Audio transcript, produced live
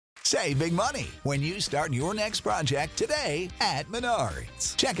Save big money when you start your next project today at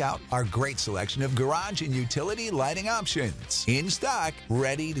Menards. Check out our great selection of garage and utility lighting options. In stock,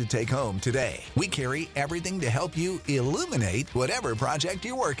 ready to take home today. We carry everything to help you illuminate whatever project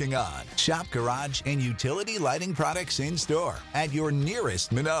you're working on. Shop garage and utility lighting products in store at your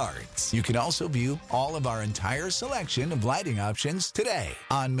nearest Menards. You can also view all of our entire selection of lighting options today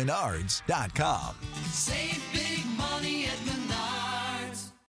on Menards.com. Save big money at Menards.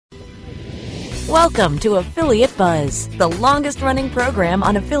 Welcome to Affiliate Buzz, the longest-running program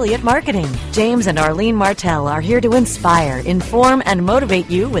on affiliate marketing. James and Arlene Martell are here to inspire, inform, and motivate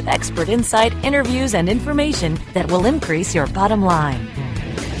you with expert insight, interviews, and information that will increase your bottom line.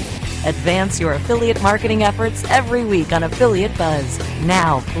 Advance your affiliate marketing efforts every week on Affiliate Buzz.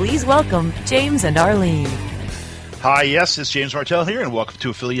 Now, please welcome James and Arlene. Hi, yes, it's James Martell here, and welcome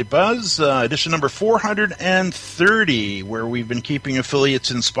to Affiliate Buzz, edition number 430, where we've been keeping affiliates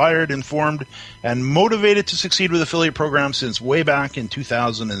inspired, informed, and motivated to succeed with affiliate programs since way back in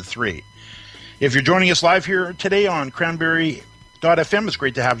 2003. If you're joining us live here today on Cranberry.fm, it's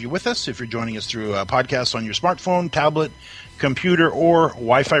great to have you with us. If you're joining us through a podcast on your smartphone, tablet, computer, or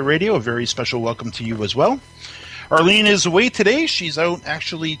Wi-Fi radio, a very special welcome to you as well. Arlene is away today. She's out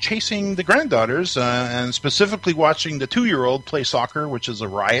actually chasing the granddaughters and specifically watching the 2-year-old play soccer, which is a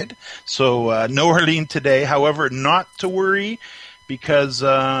riot. So no Arlene today. However, not to worry, because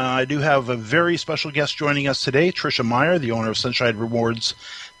I do have a very special guest joining us today, Tricia Meyer, the owner of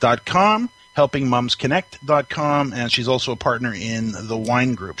SunshineRewards.com, HelpingMomsConnect.com, and she's also a partner in the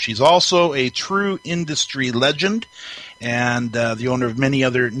Wine Group. She's also a true industry legend and the owner of many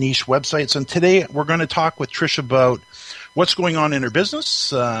other niche websites. And today we're going to talk with Trish about what's going on in her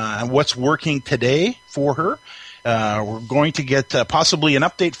business and what's working today for her. We're going to get possibly an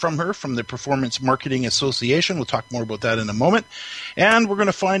update from her from the Performance Marketing Association. We'll talk more about that in a moment. And we're going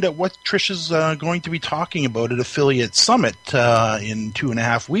to find out what Trish is going to be talking about at Affiliate Summit in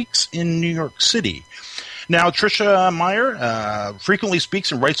 2.5 weeks in New York City. Now, Tricia Meyer frequently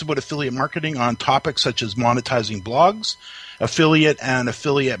speaks and writes about affiliate marketing on topics such as monetizing blogs, affiliate and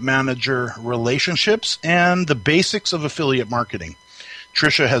affiliate manager relationships, and the basics of affiliate marketing.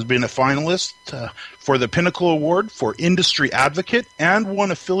 Tricia has been a finalist for the Pinnacle Award for Industry Advocate and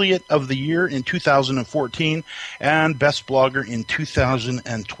won Affiliate of the Year in 2014 and Best Blogger in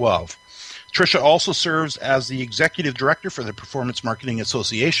 2012. Tricia also serves as the Executive Director for the Performance Marketing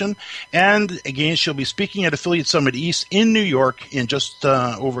Association, and again, she'll be speaking at Affiliate Summit East in New York in just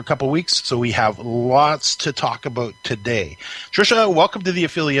over a couple weeks, so we have lots to talk about today. Tricia, welcome to the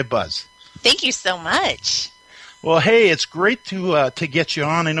Affiliate Buzz. Thank you so much. Well, hey, it's great to get you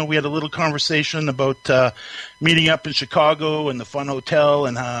on. I know we had a little conversation about meeting up in Chicago and the Fun Hotel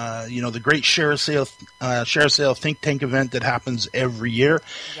and the great Share Sale Think Tank event that happens every year.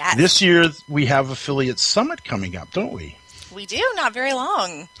 Yes. This year we have Affiliate Summit coming up, don't we? We do, not very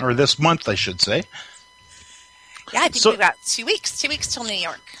long. Or this month, I should say. Yeah, I think we've got 2 weeks. 2 weeks till New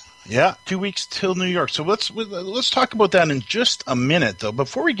York. Yeah, 2 weeks till New York. So let's talk about that in just a minute, though.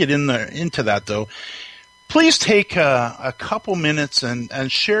 Before we get into that, though, please take a couple minutes and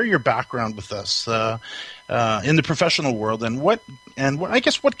share your background with us in the professional world and what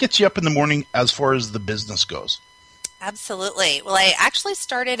gets you up in the morning as far as the business goes. Absolutely. Well, I actually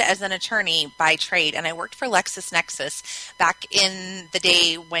started as an attorney by trade, and I worked for LexisNexis back in the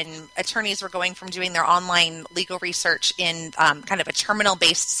day when attorneys were going from doing their online legal research in kind of a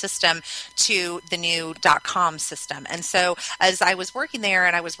terminal-based system to the new .com system. And so as I was working there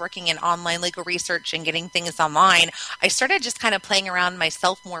and I was working in online legal research and getting things online, I started just kind of playing around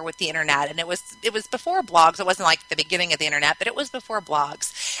myself more with the internet. And it was before blogs. It wasn't like the beginning of the internet, but it was before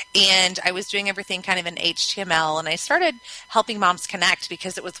blogs. And I was doing everything kind of in HTML, and I started helping moms connect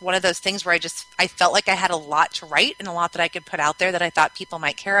because it was one of those things where I felt like I had a lot to write and a lot that I could put out there that I thought people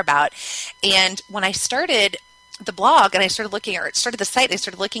might care about. And when I started the blog and I started the site, I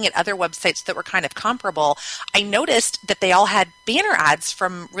started looking at other websites that were kind of comparable, I noticed that they all had banner ads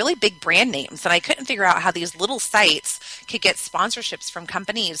from really big brand names. And I couldn't figure out how these little sites could get sponsorships from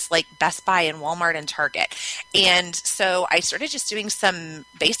companies like Best Buy and Walmart and Target. And so I started just doing some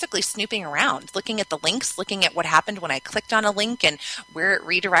basically snooping around, looking at the links, looking at what happened when I clicked on a link and where it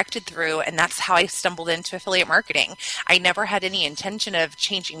redirected through. And that's how I stumbled into affiliate marketing. I never had any intention of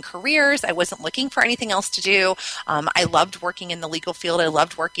changing careers. I wasn't looking for anything else to do. I loved working in the legal field. I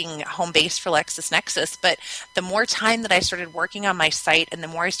loved working home base for LexisNexis. But the more time that I started working on my site and the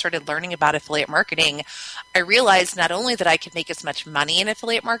more I started learning about affiliate marketing, I realized not only that I could make as much money in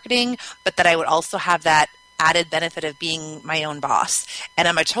affiliate marketing, but that I would also have that added benefit of being my own boss. And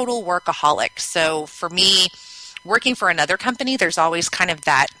I'm a total workaholic. So for me, working for another company, there's always kind of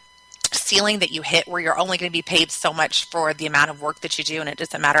that ceiling that you hit where you're only going to be paid so much for the amount of work that you do, and it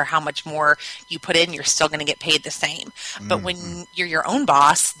doesn't matter how much more you put in, you're still going to get paid the same. But when you're your own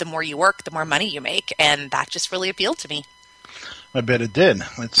boss, the more you work, the more money you make, and that just really appealed to me. I bet it did.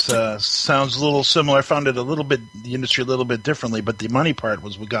 It sounds a little similar. I found it the industry a little bit differently, but the money part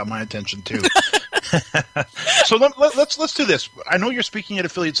was what got my attention too. So let's do this. I know you're speaking at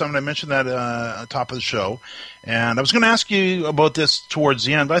Affiliate Summit. I mentioned that at the top of the show, and I was going to ask you about this towards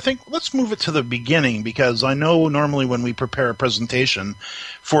the end, but I think let's move it to the beginning, because I know normally when we prepare a presentation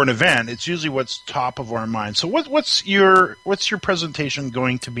for an event, it's usually what's top of our mind. So what's your presentation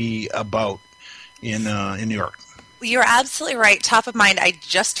going to be about in New York? You're absolutely right. Top of mind. I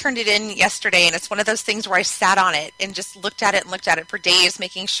just turned it in yesterday, and it's one of those things where I sat on it and just looked at it for days,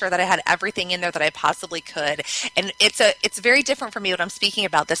 making sure that I had everything in there that I possibly could. And it's very different for me what I'm speaking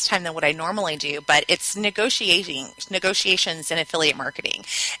about this time than what I normally do, but it's negotiations in affiliate marketing.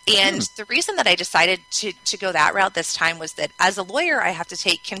 And the reason that I decided to go that route this time was that as a lawyer, I have to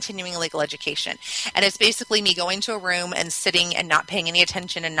take continuing legal education. And it's basically me going to a room and sitting and not paying any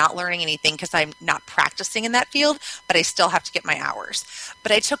attention and not learning anything because I'm not practicing in that field, but I still have to get my hours.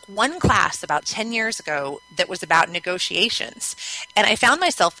 But I took one class about 10 years ago that was about negotiations. And I found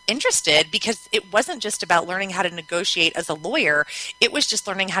myself interested because it wasn't just about learning how to negotiate as a lawyer. It was just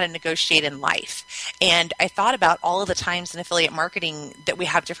learning how to negotiate in life. And I thought about all of the times in affiliate marketing that we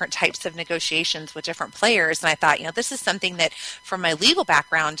have different types of negotiations with different players. And I thought, this is something that from my legal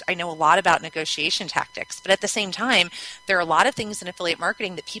background, I know a lot about negotiation tactics. But at the same time, there are a lot of things in affiliate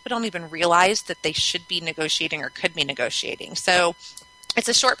marketing that people don't even realize that they should be negotiating or could be negotiating. So it's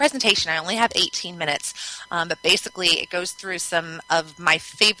a short presentation. I only have 18 minutes, but basically it goes through some of my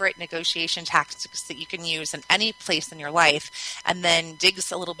favorite negotiation tactics that you can use in any place in your life, and then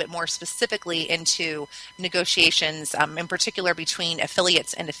digs a little bit more specifically into negotiations, in particular between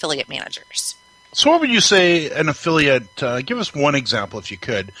affiliates and affiliate managers. So what would you say an affiliate, give us one example if you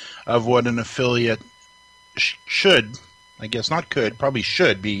could, of what an affiliate should, I guess not could, probably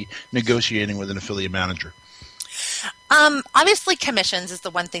should be negotiating with an affiliate manager? Obviously, commissions is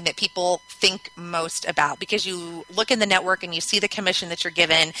the one thing that people think most about, because you look in the network and you see the commission that you're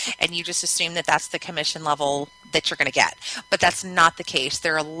given and you just assume that that's the commission level that you're going to get. But that's not the case.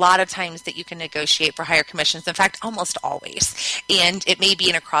 There are a lot of times that you can negotiate for higher commissions. In fact, almost always. And it may be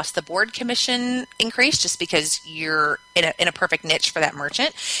an across-the-board commission increase just because you're in a perfect niche for that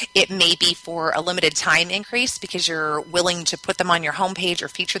merchant. It may be for a limited time increase because you're willing to put them on your homepage or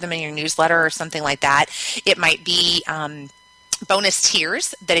feature them in your newsletter or something like that. It might be bonus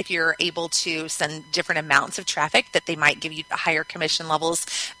tiers that if you're able to send different amounts of traffic, that they might give you higher commission levels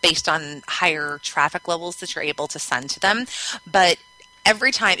based on higher traffic levels that you're able to send to them. But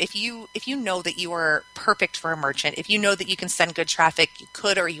every time, if you know that you are perfect for a merchant, if you know that you can send good traffic, you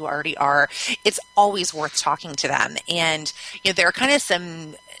could or you already are, it's always worth talking to them. And there are kind of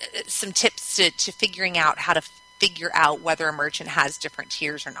some tips to figuring out how to figure out whether a merchant has different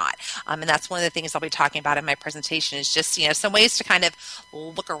tiers or not. And that's one of the things I'll be talking about in my presentation is just, some ways to kind of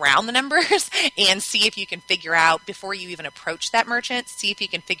look around the numbers and see if you can figure out, before you even approach that merchant, see if you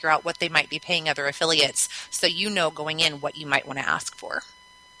can figure out what they might be paying other affiliates so going in what you might want to ask for.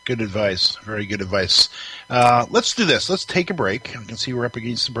 Good advice. Very good advice. Let's do this. Let's take a break. I can see we're up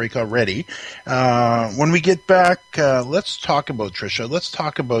against the break already. When we get back, let's talk about, Tricia, let's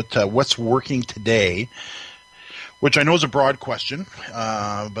talk about what's working today, which I know is a broad question,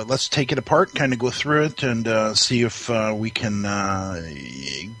 but let's take it apart, kind of go through it, and see if we can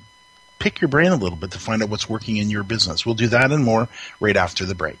pick your brain a little bit to find out what's working in your business. We'll do that and more right after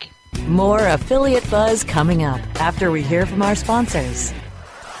the break. More Affiliate Buzz coming up after we hear from our sponsors.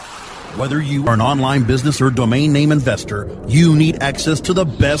 Whether you are an online business or domain name investor, you need access to the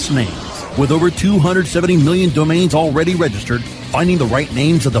best names. With over 270 million domains already registered, finding the right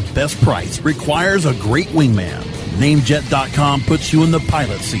names at the best price requires a great wingman. Namejet.com puts you in the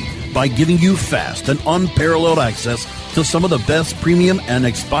pilot seat by giving you fast and unparalleled access to some of the best premium and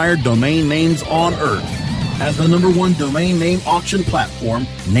expired domain names on earth. As the #1 domain name auction platform,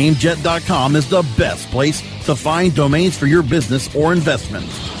 Namejet.com is the best place to find domains for your business or investment.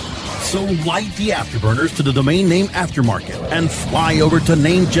 So light the afterburners to the domain name aftermarket and fly over to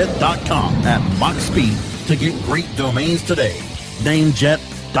Namejet.com at Mach speed to get great domains today.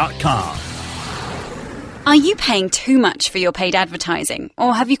 Namejet.com. Are you paying too much for your paid advertising,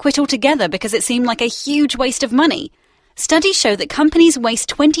 or have you quit altogether because it seemed like a huge waste of money? Studies show that companies waste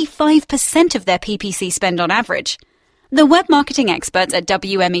 25% of their PPC spend on average. The web marketing experts at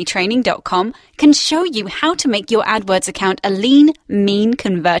WMEtraining.com can show you how to make your AdWords account a lean, mean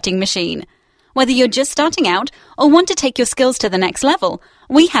converting machine. Whether you're just starting out or want to take your skills to the next level,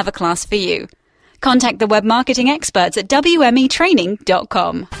 we have a class for you. Contact the web marketing experts at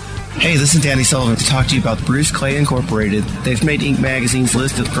wmetraining.com. Hey, this is Danny Sullivan to talk to you about Bruce Clay Incorporated. They've made Inc. Magazine's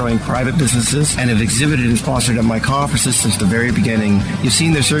list of growing private businesses and have exhibited and sponsored at my conferences since the very beginning. You've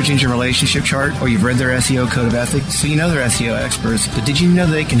seen their search engine relationship chart, or you've read their SEO code of ethics, so you know they're SEO experts. But did you know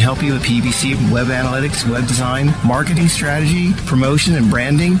they can help you with PPC, web analytics, web design, marketing strategy, promotion, and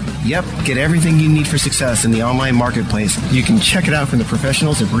branding? Yep, get everything you need for success in the online marketplace. You can check it out from the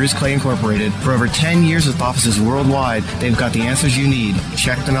professionals at Bruce Clay Incorporated. For over 10 years with offices worldwide, they've got the answers you need.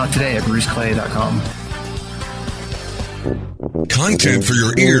 Check them out today at bruceclay.com. Content for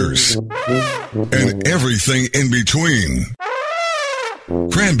your ears and everything in between.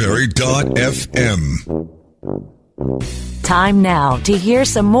 Cranberry.fm. Time now to hear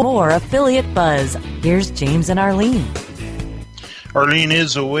some more affiliate buzz. Here's James and Arlene. Arlene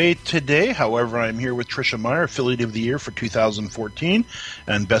is away today. However, I'm here with Tricia Meyer, Affiliate of the Year for 2014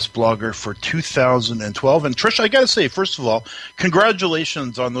 and Best Blogger for 2012. And Tricia, I got to say, first of all,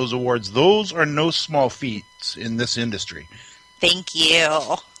 congratulations on those awards. Those are no small feats in this industry. Thank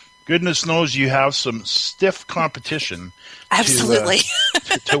you. Goodness knows you have some stiff competition. Absolutely.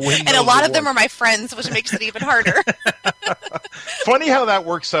 To win and a lot awards. of them are my friends, which makes it even harder. Funny how that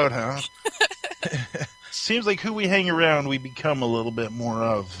works out, huh? Seems like who we hang around, we become a little bit more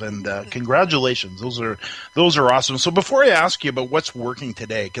of. And congratulations, those are awesome. So before I ask you about what's working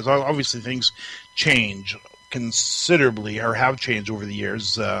today, because obviously things change considerably or have changed over the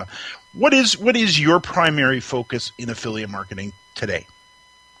years, what is your primary focus in affiliate marketing today?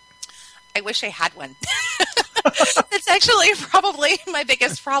 I wish I had one. That's actually probably my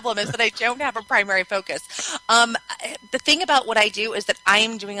biggest problem, is that I don't have a primary focus. The thing about what I do is that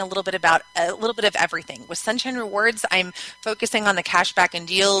I'm doing a little bit of everything. With Sunshine Rewards, I'm focusing on the cashback and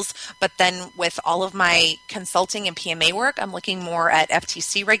deals, but then with all of my consulting and PMA work, I'm looking more at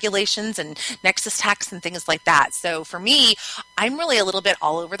FTC regulations and Nexus tax and things like that. So for me, I'm really a little bit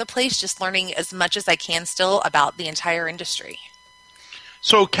all over the place, just learning as much as I can still about the entire industry.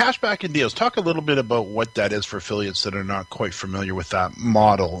 So cashback and deals, talk a little bit about what that is for affiliates that are not quite familiar with that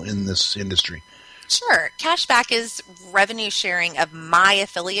model in this industry. Sure. Cashback is revenue sharing of my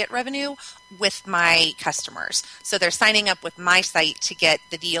affiliate revenue with my customers. So they're signing up with my site to get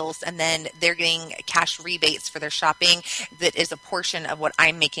the deals, and then they're getting cash rebates for their shopping that is a portion of what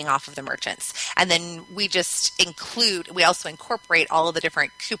I'm making off of the merchants. And then we also incorporate all of the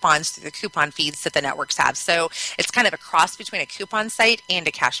different coupons through the coupon feeds that the networks have. So it's kind of a cross between a coupon site and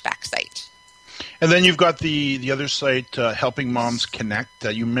a cashback site. And then you've got the other site, Helping Moms Connect.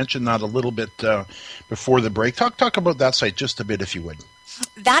 You mentioned that a little bit before the break. Talk about that site just a bit, if you would.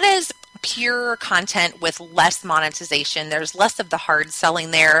 That is pure content with less monetization. There's less of the hard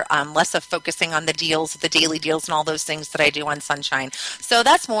selling there, less of focusing on the deals, the daily deals, and all those things that I do on Sunshine. So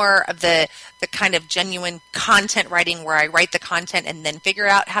that's more of the kind of genuine content writing, where I write the content and then figure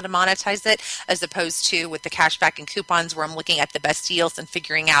out how to monetize it, as opposed to with the cashback and coupons, where I'm looking at the best deals and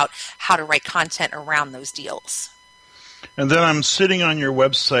figuring out how to write content around those deals. And then I'm sitting on your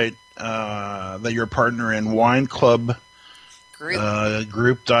website that you're a partner in, Wine Club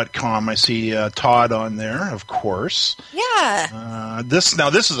Group.com. I see Todd on there, of course. Yeah. This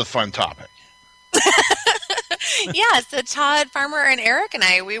is a fun topic. Yeah, so Todd Farmer and Eric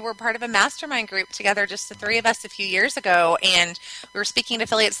and we were part of a mastermind group together, just the three of us, a few years ago, and we were speaking at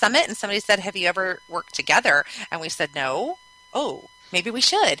Affiliate Summit, and somebody said, "Have you ever worked together?" And we said, "No." "Oh, maybe we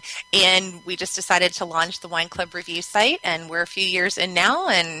should." And we just decided to launch the Wine Club review site, and we're a few years in now,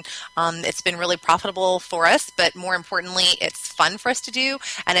 and it's been really profitable for us, but more importantly, it's fun for us to do,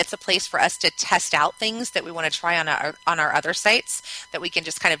 and it's a place for us to test out things that we want to try on our other sites that we can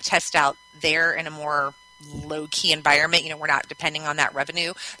just kind of test out there in a more low-key environment. We're not depending on that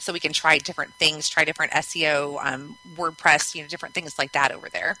revenue, so we can try different things, try different SEO, WordPress, different things like that over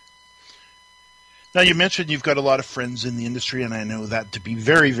there. Now, you mentioned you've got a lot of friends in the industry, and I know that to be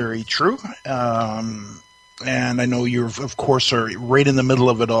very, very true. And I know you're, of course, are right in the middle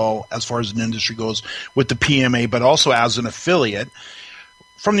of it all as far as an industry goes with the PMA, but also as an affiliate.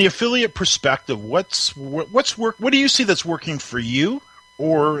 From the affiliate perspective, what do you see that's working for you,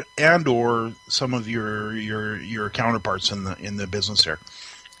 or some of your counterparts in the business here?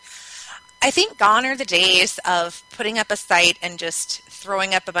 I think gone are the days of putting up a site and just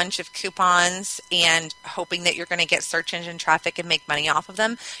throwing up a bunch of coupons and hoping that you're going to get search engine traffic and make money off of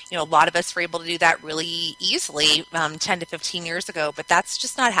them. A lot of us were able to do that really easily 10 to 15 years ago, but that's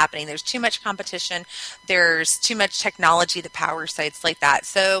just not happening. There's too much competition. There's too much technology that powers sites like that.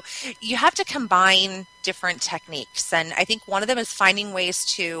 So you have to combine different techniques. And I think one of them is finding ways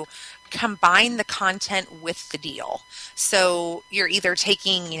to combine the content with the deal. So you're either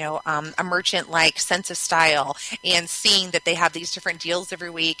taking, a merchant like Sense of Style and seeing that they have these different deals every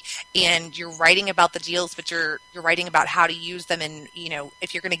week, and you're writing about the deals, but you're writing about how to use them, and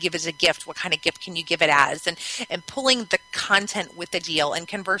if you're going to give as a gift, what kind of gift can you give it as, and pulling the content with the deal. And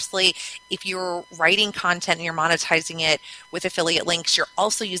conversely, if you're writing content and you're monetizing it with affiliate links, you're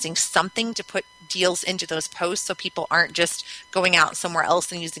also using something to put deals into those posts, so people aren't just going out somewhere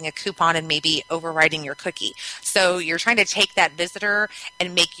else and using a coupon and maybe overriding your cookie. So you're trying to take that visitor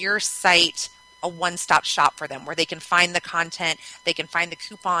and make your site a one-stop shop for them, where they can find the content, they can find the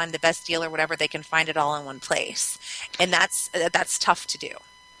coupon, the best deal, or whatever. They can find it all in one place, and that's tough to do.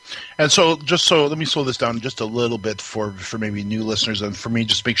 And so, let me slow this down just a little bit for maybe new listeners, and for me,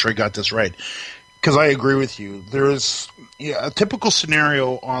 just make sure I got this right. Because I agree with you. There is a typical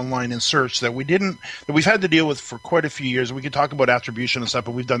scenario online in search that we've had to deal with for quite a few years. We could talk about attribution and stuff,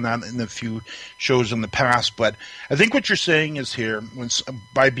 but we've done that in a few shows in the past. But I think what you're saying is here,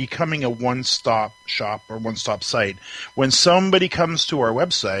 by becoming a one-stop shop or one-stop site, when somebody comes to our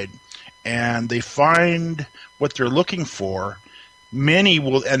website and they find what they're looking for, many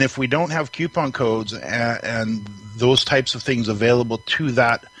will, and if we don't have coupon codes and those types of things available to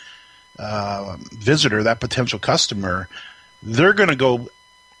that visitor, that potential customer, they're going to go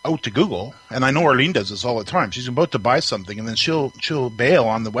out to Google. And I know Arlene does this all the time. She's about to buy something, and then she'll bail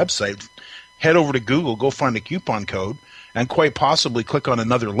on the website, head over to Google, go find a coupon code, and quite possibly click on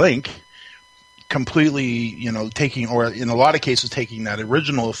another link, completely, taking, or in a lot of cases, taking that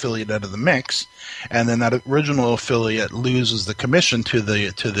original affiliate out of the mix, and then that original affiliate loses the commission to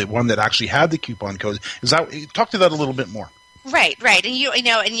the one that actually had the coupon code. Talk to that a little bit more. Right, and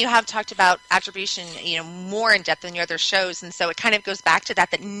you have talked about attribution, more in depth than your other shows, and so it kind of goes back to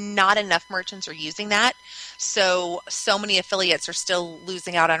that not enough merchants are using that. So many affiliates are still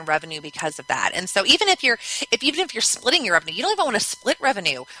losing out on revenue because of that. And so even if you're splitting your revenue, you don't even want to split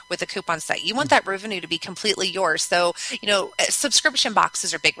revenue with a coupon site. You want that revenue to be completely yours. So, subscription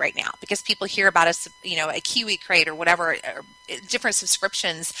boxes are big right now because people hear about a Kiwi Crate or whatever, or different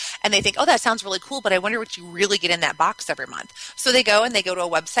subscriptions, and they think, oh, that sounds really cool, but I wonder what you really get in that box every month. So they go to a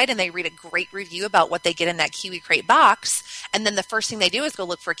website and they read a great review about what they get in that Kiwi Crate box, and then the first thing they do is go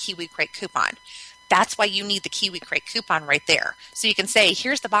look for a Kiwi Crate coupon. That's why you need the Kiwi Crate coupon right there. So you can say,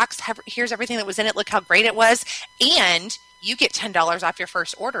 here's the box, here's everything that was in it, look how great it was, and you get $10 off your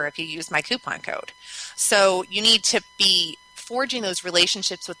first order if you use my coupon code. So you need to be forging those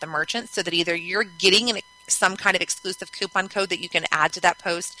relationships with the merchants so that either you're getting some kind of exclusive coupon code that you can add to that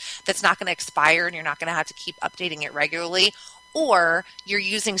post that's not going to expire and you're not going to have to keep updating it regularly, or you're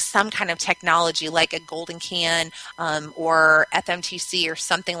using some kind of technology like a Golden Can or FMTC or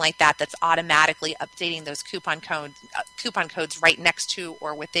something like that that's automatically updating those coupon codes right next to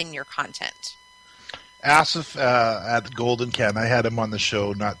or within your content. Asif at Golden Can, I had him on the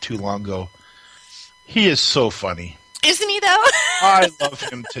show not too long ago. He is so funny. Isn't he, though? I love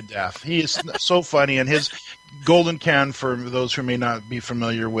him to death. He is so funny, and his Golden Can, for those who may not be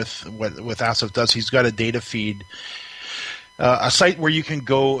familiar with what Asif does, he's got a data feed. A site where you can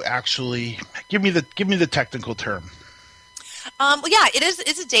go actually give me the technical term.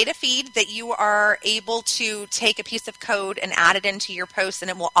 It's a data feed that you are able to take a piece of code and add it into your post, and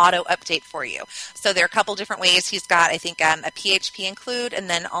it will auto update for you. So there are a couple different ways. He's got, I think, a PHP include, and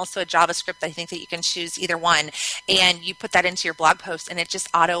then also a JavaScript. I think that you can choose either one, and you put that into your blog post, and it just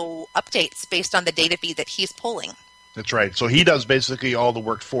auto updates based on the data feed that he's pulling. That's right. So he does basically all the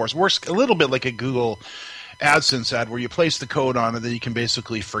work for us. Works a little bit like a Google AdSense ad where you place the code on it, then you can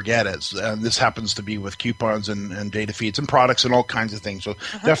basically forget it. And this happens to be with coupons and data feeds and products and all kinds of things. So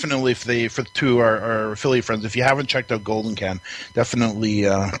definitely, to our affiliate friends, if you haven't checked out Golden Can, definitely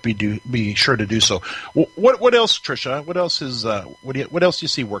be sure to do so. What else, Tricia? What else is what else do you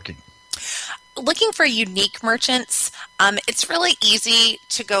see working? Looking for unique merchants, it's really easy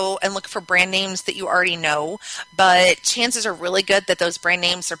to go and look for brand names that you already know, but chances are really good that those brand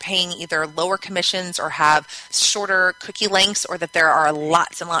names are paying either lower commissions or have shorter cookie lengths, or that there are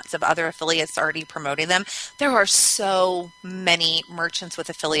lots and lots of other affiliates already promoting them. There are so many merchants with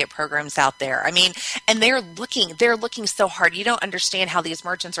affiliate programs out there. I mean, and they're looking so hard. You don't understand how these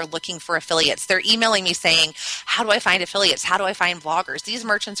merchants are looking for affiliates. They're emailing me saying, how do I find affiliates? How do I find bloggers? These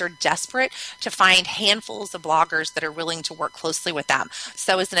merchants are desperate to find handfuls of bloggers that are willing to work closely with them.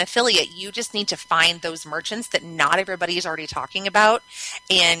 So as an affiliate, you just need to find those merchants that not everybody is already talking about.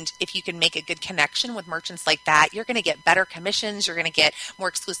 And if you can make a good connection with merchants like that, you're going to get better commissions. You're going to get more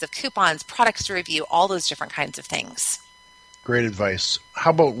exclusive coupons, products to review, all those different kinds of things. Great advice.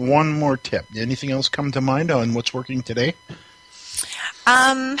 How about one more tip? Anything else come to mind on what's working today?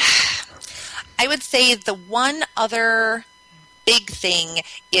 I would say the one other big thing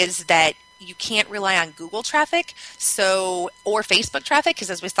is that you can't rely on Google traffic, or Facebook traffic, because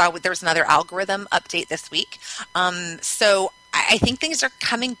as we saw, there was another algorithm update this week. So I think things are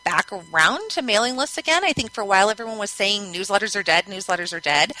coming back around to mailing lists again. I think for a while everyone was saying newsletters are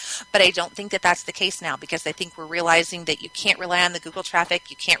dead, but I don't think that that's the case now, because I think we're realizing that you can't rely on the Google traffic,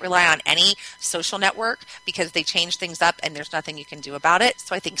 you can't rely on any social network, because they change things up and there's nothing you can do about it.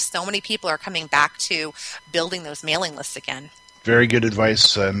 So I think so many people are coming back to building those mailing lists again. Very good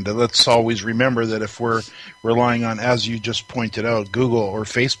advice, and let's always remember that if we're relying on, as you just pointed out, Google or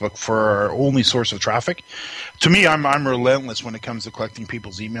Facebook for our only source of traffic, to me, I'm relentless when it comes to collecting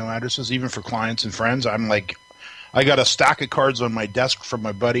people's email addresses, even for clients and friends. I'm like, I got a stack of cards on my desk from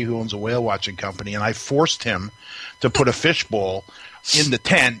my buddy who owns a whale watching company, and I forced him to put a fishbowl in the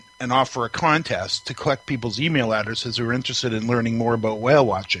tent and offer a contest to collect people's email addresses who are interested in learning more about whale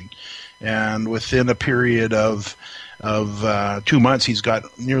watching. And within a period of 2 months, he's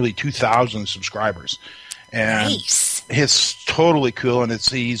got nearly 2,000 subscribers, and nice. It's totally cool. And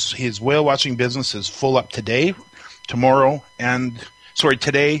his whale watching business is full up today, today,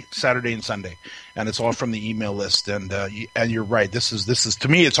 Saturday, and Sunday, and it's all from the email list. And you're right. This is to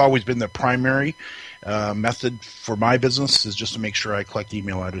me, it's always been the primary method for my business, is just to make sure I collect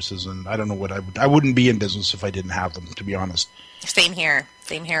email addresses. And I don't know what I wouldn't be in business if I didn't have them, to be honest. Same here.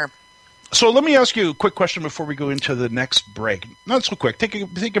 So let me ask you a quick question before we go into the next break. Not so quick. Take a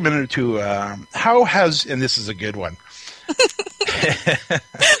minute or two. How has, and this is a good one.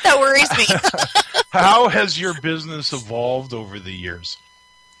 That worries me. How has your business evolved over the years?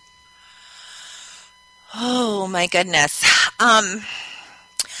 Oh, my goodness. I've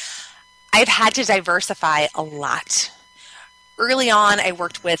had to diversify a lot. Early on, I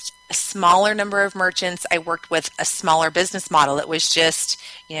worked with a smaller number of merchants. I worked with a smaller business model that was just,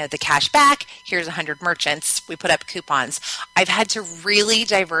 the cash back, here's 100 merchants, we put up coupons. I've had to really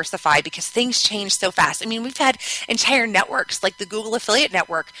diversify because things change so fast. I mean, we've had entire networks like the Google Affiliate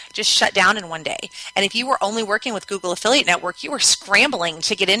Network just shut down in one day. And if you were only working with Google Affiliate Network, you were scrambling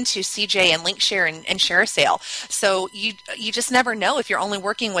to get into CJ and Linkshare and ShareASale. So you just never know if you're only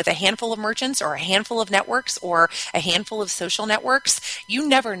working with a handful of merchants or a handful of networks or a handful of social networks. You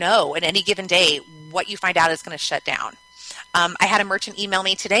never know at any given day what you find out is going to shut down. I had a merchant email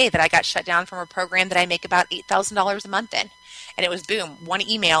me today that I got shut down from a program that I make about $8,000 a month in. And it was boom, one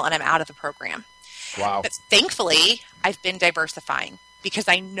email and I'm out of the program. Wow. But thankfully, I've been diversifying because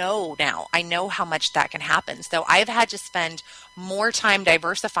I know how much that can happen. So I've had to spend more time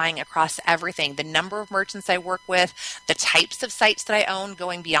diversifying across everything. The number of merchants I work with, the types of sites that I own,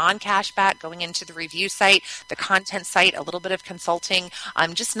 going beyond cashback, going into the review site, the content site, a little bit of consulting.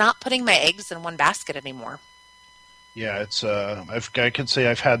 I'm just not putting my eggs in one basket anymore. Yeah, it's I could say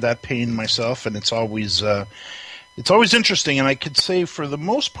I've had that pain myself, and it's always interesting. And I could say for the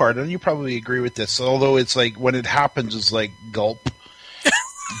most part, and you probably agree with this, although it's like when it happens, it's like gulp.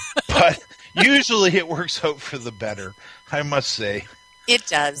 But usually it works out for the better, I must say. It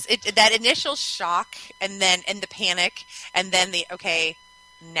does. That initial shock, and the panic, and then the okay,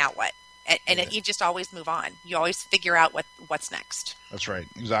 now what? And you just always move on. You always figure out what's next. That's right.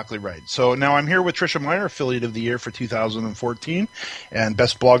 Exactly right. So now I'm here with Tricia Meyer, Affiliate of the Year for 2014 and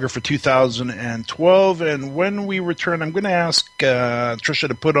Best Blogger for 2012. And when we return, I'm going to ask Tricia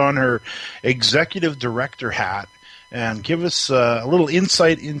to put on her Executive Director hat and give us a little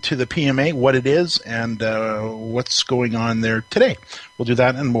insight into the PMA, what it is, and what's going on there today. We'll do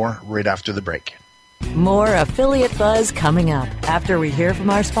that and more right after the break. More Affiliate Buzz coming up after we hear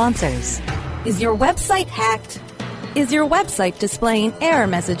from our sponsors. Is your website hacked? Is your website displaying error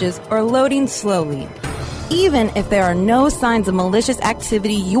messages or loading slowly? Even if there are no signs of malicious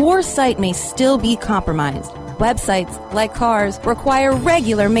activity, your site may still be compromised. Websites, like cars, require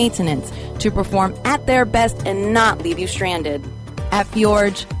regular maintenance to perform at their best and not leave you stranded. At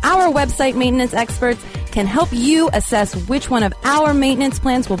Fjorge, our website maintenance experts can help you assess which one of our maintenance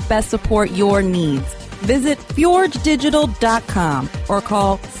plans will best support your needs. Visit fjorgedigital.com or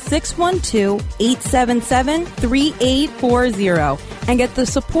call 612-877-3840 and get the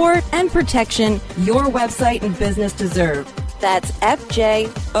support and protection your website and business deserve. That's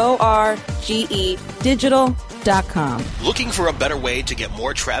FJORGE digital.com. Looking for a better way to get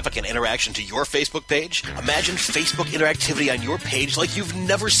more traffic and interaction to your Facebook page? Imagine Facebook interactivity on your page like you've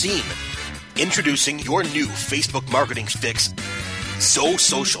never seen. Introducing your new Facebook marketing fix,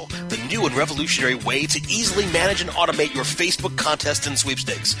 ZoSocial, the new and revolutionary way to easily manage and automate your Facebook contests and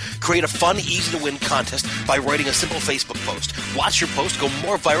sweepstakes. Create a fun, easy-to-win contest by writing a simple Facebook post. Watch your post go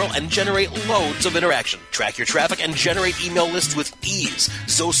more viral and generate loads of interaction. Track your traffic and generate email lists with ease.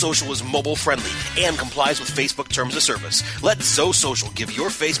 ZoSocial is mobile-friendly and complies with Facebook Terms of Service. Let ZoSocial give your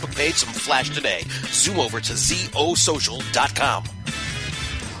Facebook page some flash today. Zoom over to ZoSocial.com.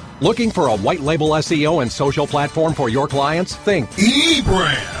 Looking for a white label SEO and social platform for your clients? Think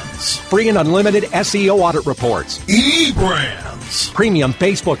eBrands. Free and unlimited SEO audit reports. eBrands. Premium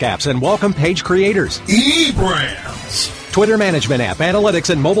Facebook apps and welcome page creators. eBrands. Twitter management app, analytics,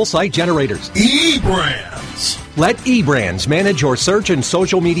 and mobile site generators. eBrands. Let eBrands manage your search and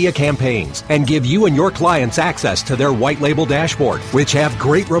social media campaigns and give you and your clients access to their white label dashboard, which have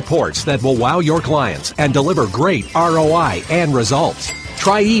great reports that will wow your clients and deliver great ROI and results.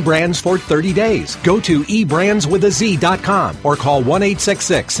 Try eBrands for 30 days. Go to eBrandsWithAZ.com or call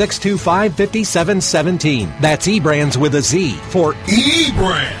 1-866-625-5717. That's eBrands with a Z for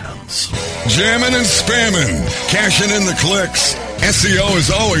eBrands. Jamming and spamming, cashing in the clicks. SEO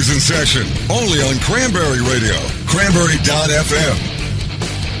is always in session. Only on Cranberry Radio. Cranberry.fm.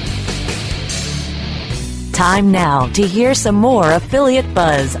 Time now to hear some more affiliate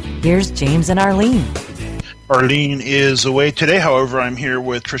buzz. Here's James and Arlene. Arlene is away today. However, I'm here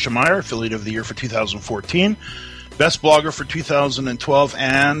with Tricia Meyer, Affiliate of the Year for 2014, Best Blogger for 2012,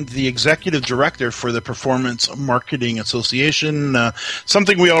 and the Executive Director for the Performance Marketing Association,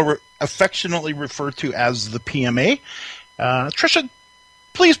 something we all affectionately refer to as the PMA. Tricia,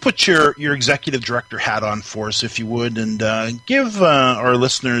 please put your Executive Director hat on for us, if you would, and give our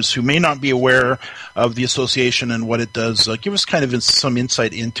listeners who may not be aware of the association and what it does, give us kind of some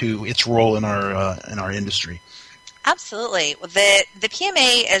insight into its role in our industry. Absolutely. Well, the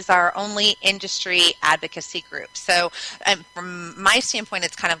PMA is our only industry advocacy group. So from my standpoint,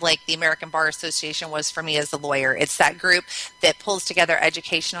 it's kind of like the American Bar Association was for me as a lawyer. It's that group that pulls together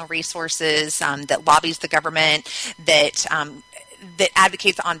educational resources, that lobbies the government, that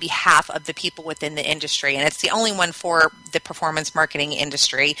advocates on behalf of the people within the industry. And it's the only one for the performance marketing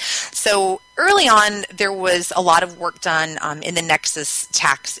industry. So early on, there was a lot of work done in the Nexus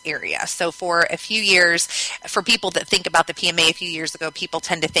tax area. So for a few years, for people that think about the PMA a few years ago, people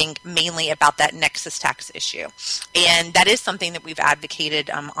tend to think mainly about that Nexus tax issue. And that is something that we've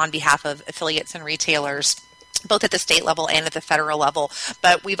advocated on behalf of affiliates and retailers, both at the state level and at the federal level.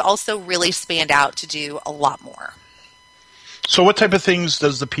 But we've also really spanned out to do a lot more. So what type of things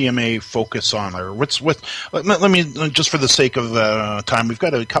does the PMA focus on? Or let me, just for the sake of time, we've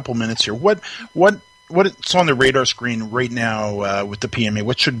got a couple minutes here. What's on the radar screen right now with the PMA?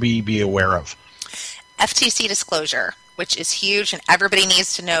 What should we be aware of? FTC disclosure, which is huge, and everybody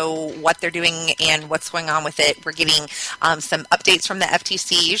needs to know what they're doing and what's going on with it. We're getting some updates from the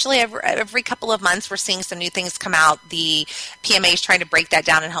FTC. Usually every couple of months, we're seeing some new things come out. The PMA is trying to break that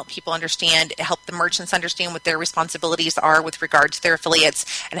down and help people understand, help the merchants understand what their responsibilities are with regard to their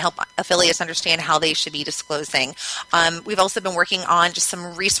affiliates, and help affiliates understand how they should be disclosing. We've also been working on just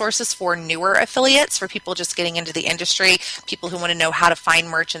some resources for newer affiliates, for people just getting into the industry, people who want to know how to find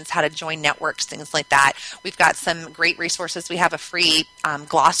merchants, how to join networks, things like that. We've got some great resources. We have a free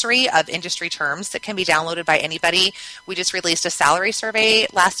glossary of industry terms that can be downloaded by anybody. We just released a salary survey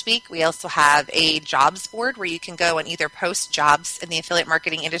last week. We also have a jobs board where you can go and either post jobs in the affiliate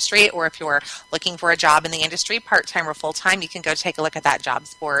marketing industry, or if you're looking for a job in the industry, part-time or full-time, you can go take a look at that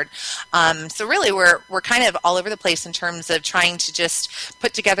jobs board. So really, we're kind of all over the place in terms of trying to just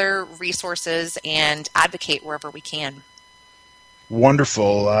put together resources and advocate wherever we can.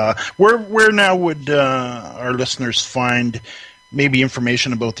 Wonderful. Where now would our listeners find maybe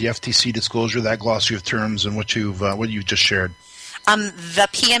information about the FTC disclosure, that glossary of terms, and what you've just shared?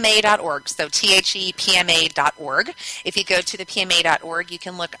 ThePMA.org, so THEPMA.org. If you go to thepma.org, you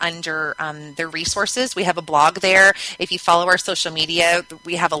can look under the resources. We have a blog there. If you follow our social media,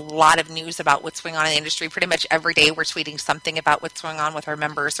 we have a lot of news about what's going on in the industry. Pretty much every day we're tweeting something about what's going on with our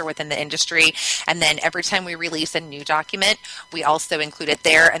members or within the industry. And then every time we release a new document, we also include it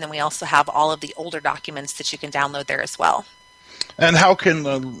there. And then we also have all of the older documents that you can download there as well. And how can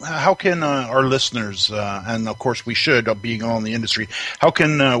our listeners, and of course we should, being all in the industry, how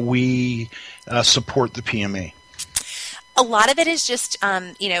can we support the PMA? A lot of it is just,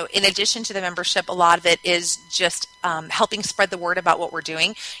 in addition to the membership, a lot of it is just helping spread the word about what we're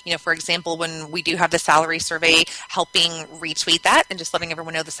doing. For example, when we do have the salary survey, helping retweet that and just letting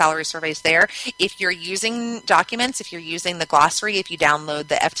everyone know the salary survey is there. If you're using documents, if you're using the glossary, if you download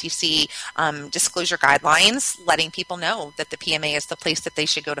the FTC disclosure guidelines, letting people know that the PMA is the place that they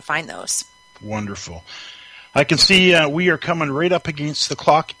should go to find those. Wonderful. I can see we are coming right up against the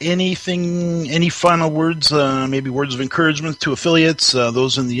clock. Any final words, maybe words of encouragement to affiliates,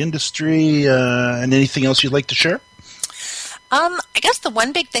 those in the industry, and anything else you'd like to share? I guess the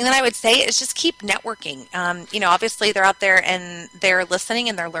one big thing that I would say is just keep networking. Obviously they're out there and they're listening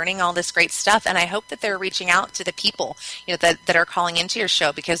and they're learning all this great stuff. And I hope that they're reaching out to the people, that are calling into your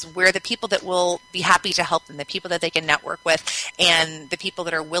show, because we're the people that will be happy to help them, the people that they can network with, and the people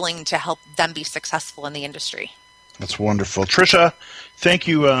that are willing to help them be successful in the industry. That's wonderful. Tricia, thank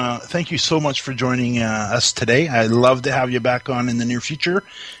you so much for joining us today. I'd love to have you back on in the near future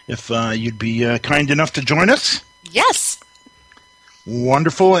if you'd be kind enough to join us. Yes.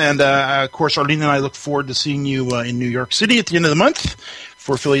 Wonderful. And, of course, Arlene and I look forward to seeing you in New York City at the end of the month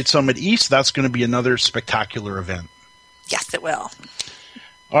for Affiliate Summit East. That's going to be another spectacular event. Yes, it will.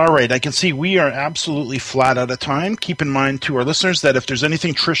 All right. I can see we are absolutely flat out of time. Keep in mind to our listeners that if there's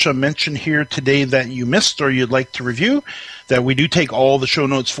anything Tricia mentioned here today that you missed or you'd like to review, that we do take all the show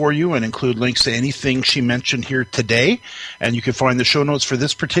notes for you and include links to anything she mentioned here today. And you can find the show notes for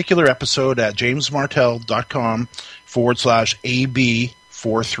this particular episode at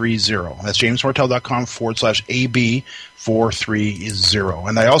jamesmartell.com/AB430. That's jamesmartell.com/AB430.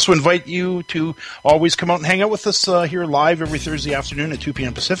 And I also invite you to always come out and hang out with us here live every Thursday afternoon at 2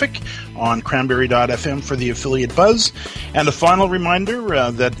 p.m. Pacific on cranberry.fm for the Affiliate Buzz. And a final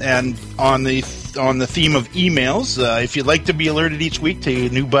reminder that on the theme of emails, if you'd like to be alerted each week to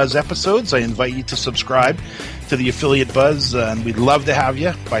new Buzz episodes, I invite you to subscribe to the Affiliate Buzz, and we'd love to have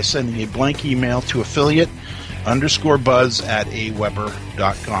you by sending a blank email to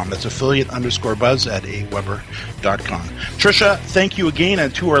affiliate_buzz@aweber.com. That's affiliate_buzz@aweber.com. Tricia, thank you again,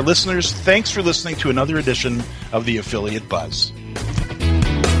 and to our listeners, thanks for listening to another edition of the Affiliate Buzz.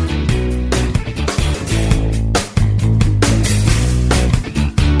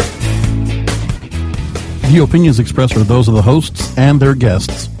 The opinions expressed are those of the hosts and their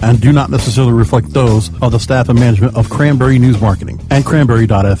guests and do not necessarily reflect those of the staff and management of Cranberry News Marketing and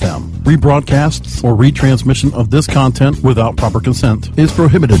Cranberry.fm. Rebroadcasts or retransmission of this content without proper consent is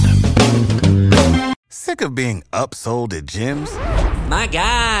prohibited. Sick of being upsold at gyms? My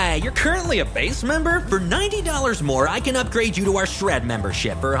guy, you're currently a base member? For $90 more, I can upgrade you to our Shred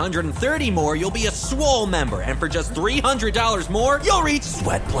membership. For $130 more, you'll be a Swole member. And for just $300 more, you'll reach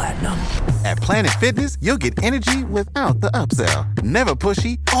Sweat Platinum. At Planet Fitness, you'll get energy without the upsell. Never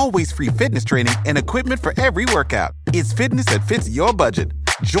pushy, always free fitness training and equipment for every workout. It's fitness that fits your budget.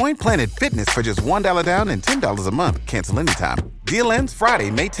 Join Planet Fitness for just $1 down and $10 a month. Cancel anytime. Deal ends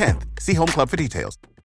Friday, May 10th. See Home Club for details.